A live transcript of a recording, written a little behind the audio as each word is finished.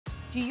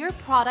Do your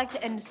product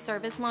and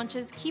service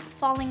launches keep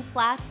falling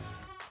flat?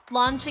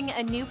 Launching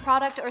a new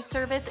product or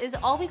service is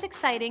always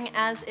exciting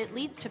as it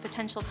leads to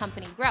potential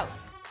company growth.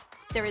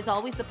 There is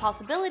always the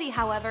possibility,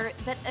 however,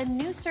 that a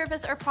new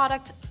service or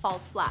product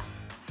falls flat.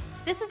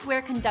 This is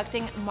where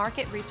conducting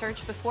market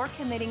research before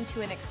committing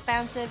to an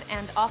expansive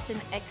and often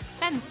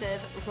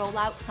expensive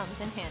rollout comes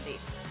in handy.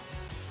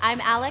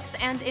 I'm Alex,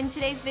 and in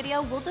today's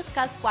video, we'll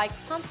discuss why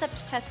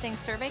concept testing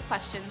survey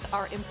questions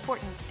are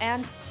important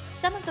and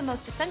some of the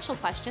most essential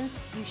questions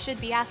you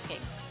should be asking.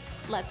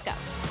 Let's go.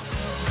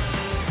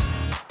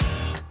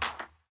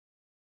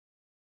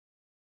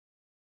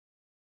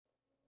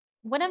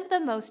 One of the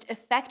most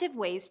effective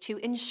ways to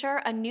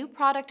ensure a new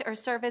product or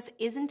service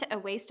isn't a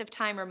waste of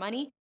time or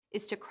money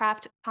is to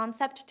craft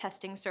concept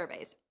testing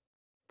surveys.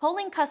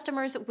 Polling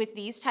customers with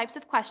these types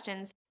of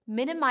questions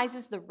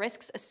minimizes the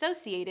risks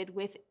associated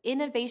with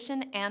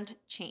innovation and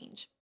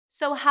change.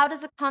 So how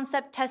does a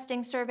concept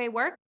testing survey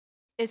work?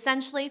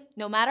 Essentially,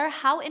 no matter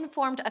how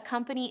informed a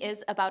company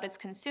is about its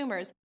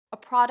consumers, a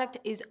product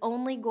is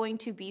only going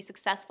to be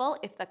successful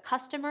if the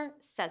customer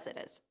says it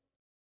is.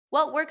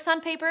 What works on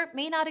paper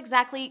may not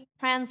exactly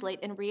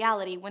translate in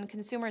reality when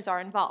consumers are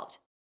involved.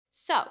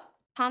 So,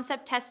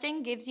 concept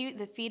testing gives you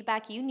the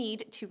feedback you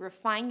need to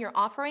refine your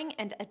offering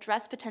and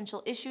address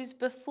potential issues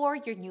before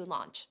your new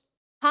launch.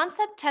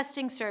 Concept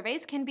testing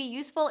surveys can be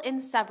useful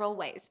in several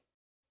ways.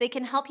 They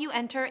can help you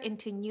enter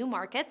into new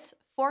markets,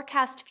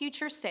 forecast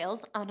future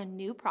sales on a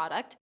new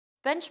product,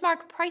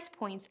 benchmark price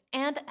points,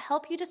 and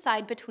help you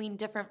decide between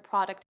different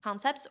product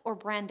concepts or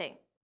branding.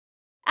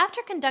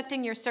 After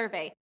conducting your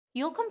survey,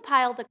 you'll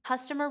compile the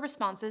customer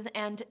responses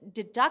and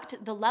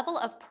deduct the level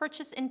of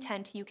purchase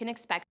intent you can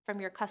expect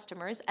from your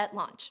customers at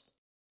launch.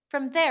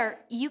 From there,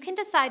 you can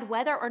decide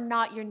whether or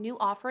not your new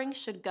offering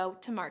should go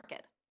to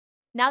market.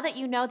 Now that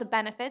you know the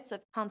benefits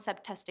of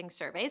concept testing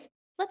surveys,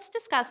 let's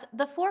discuss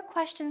the 4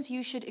 questions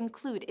you should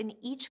include in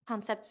each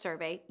concept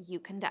survey you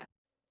conduct.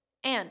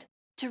 And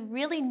to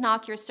really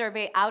knock your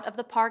survey out of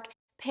the park,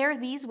 pair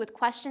these with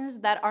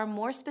questions that are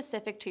more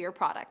specific to your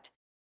product.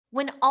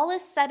 When all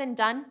is said and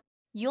done,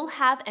 you'll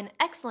have an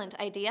excellent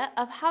idea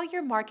of how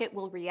your market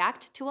will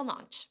react to a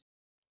launch.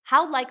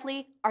 How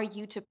likely are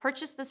you to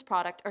purchase this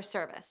product or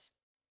service?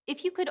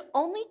 If you could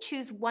only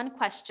choose one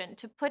question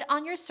to put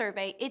on your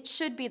survey, it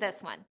should be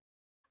this one.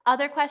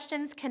 Other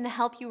questions can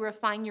help you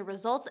refine your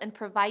results and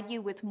provide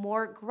you with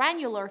more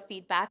granular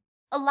feedback,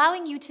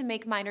 allowing you to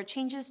make minor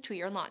changes to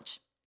your launch.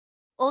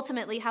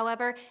 Ultimately,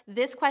 however,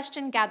 this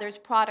question gathers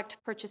product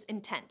purchase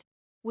intent,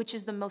 which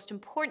is the most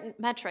important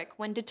metric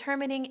when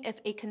determining if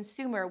a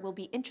consumer will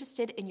be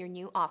interested in your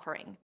new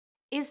offering.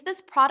 Is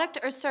this product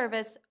or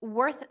service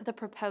worth the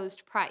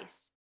proposed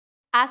price?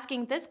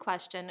 Asking this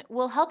question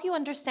will help you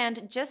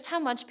understand just how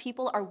much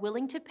people are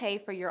willing to pay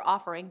for your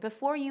offering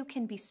before you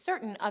can be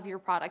certain of your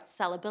product's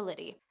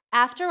sellability.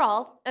 After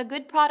all, a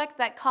good product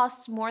that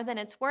costs more than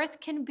it's worth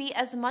can be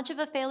as much of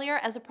a failure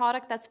as a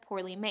product that's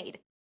poorly made.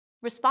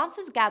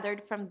 Responses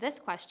gathered from this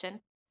question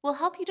will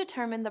help you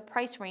determine the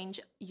price range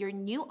your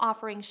new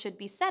offering should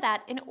be set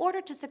at in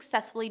order to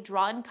successfully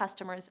draw in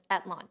customers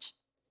at launch.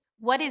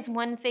 What is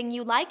one thing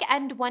you like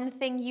and one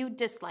thing you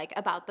dislike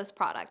about this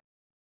product?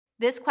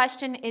 This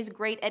question is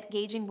great at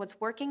gauging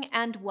what's working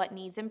and what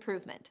needs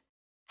improvement.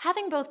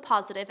 Having both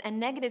positive and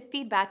negative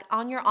feedback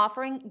on your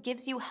offering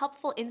gives you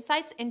helpful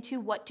insights into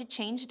what to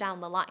change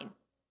down the line.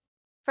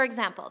 For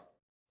example,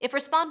 if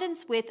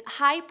respondents with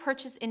high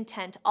purchase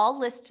intent all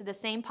list the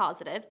same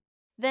positive,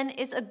 then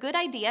it's a good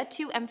idea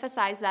to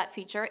emphasize that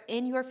feature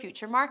in your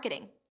future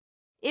marketing.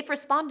 If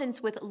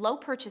respondents with low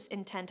purchase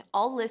intent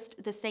all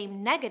list the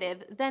same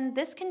negative, then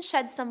this can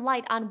shed some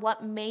light on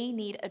what may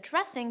need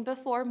addressing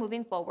before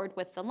moving forward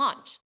with the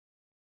launch.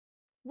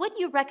 Would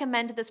you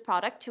recommend this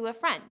product to a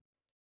friend?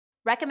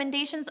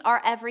 Recommendations are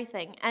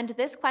everything, and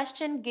this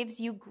question gives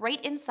you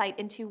great insight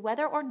into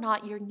whether or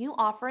not your new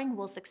offering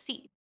will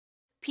succeed.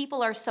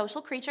 People are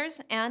social creatures,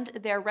 and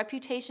their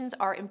reputations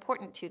are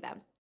important to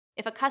them.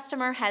 If a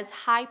customer has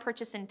high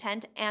purchase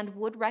intent and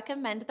would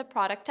recommend the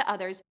product to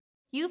others,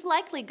 you've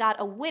likely got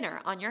a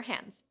winner on your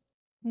hands.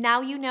 Now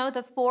you know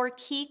the 4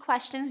 key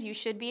questions you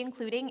should be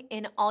including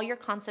in all your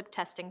concept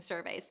testing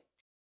surveys.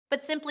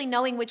 But simply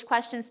knowing which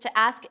questions to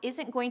ask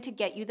isn't going to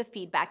get you the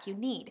feedback you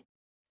need.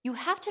 You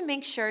have to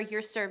make sure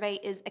your survey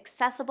is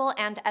accessible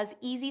and as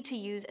easy to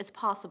use as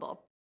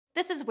possible.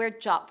 This is where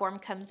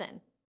Jotform comes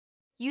in.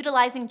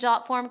 Utilizing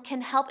Jotform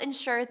can help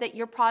ensure that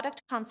your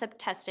product concept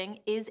testing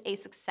is a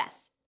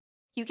success.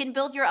 You can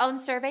build your own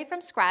survey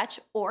from scratch,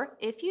 or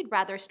if you'd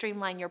rather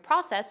streamline your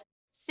process,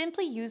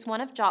 simply use one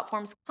of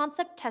Jotform's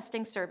concept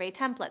testing survey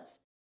templates.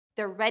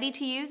 They're ready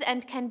to use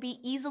and can be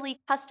easily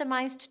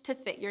customized to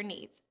fit your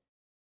needs.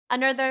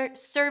 Another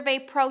survey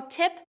pro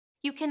tip,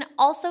 you can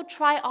also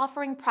try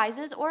offering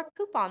prizes or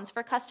coupons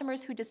for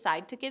customers who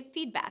decide to give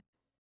feedback.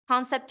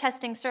 Concept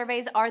testing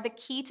surveys are the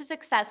key to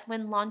success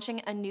when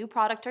launching a new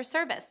product or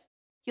service.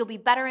 You'll be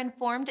better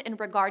informed in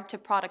regard to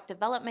product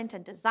development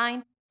and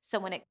design, so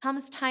when it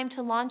comes time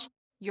to launch,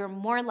 you're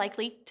more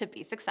likely to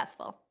be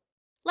successful.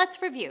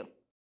 Let's review.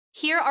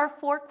 Here are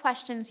 4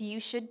 questions you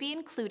should be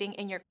including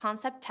in your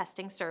concept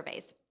testing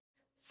surveys.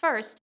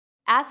 First,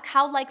 ask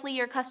how likely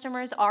your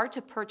customers are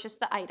to purchase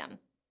the item.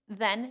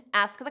 Then,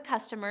 ask the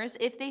customers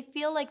if they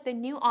feel like the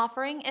new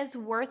offering is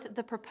worth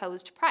the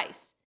proposed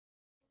price.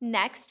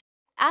 Next,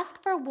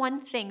 ask for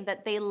one thing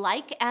that they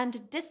like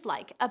and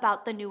dislike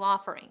about the new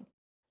offering.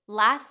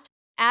 Last,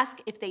 ask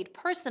if they'd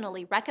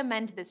personally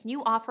recommend this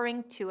new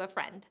offering to a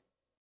friend.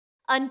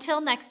 Until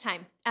next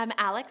time, I'm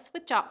Alex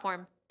with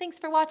Jotform. Thanks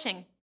for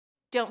watching.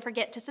 Don't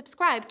forget to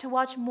subscribe to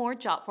watch more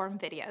Jotform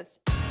videos.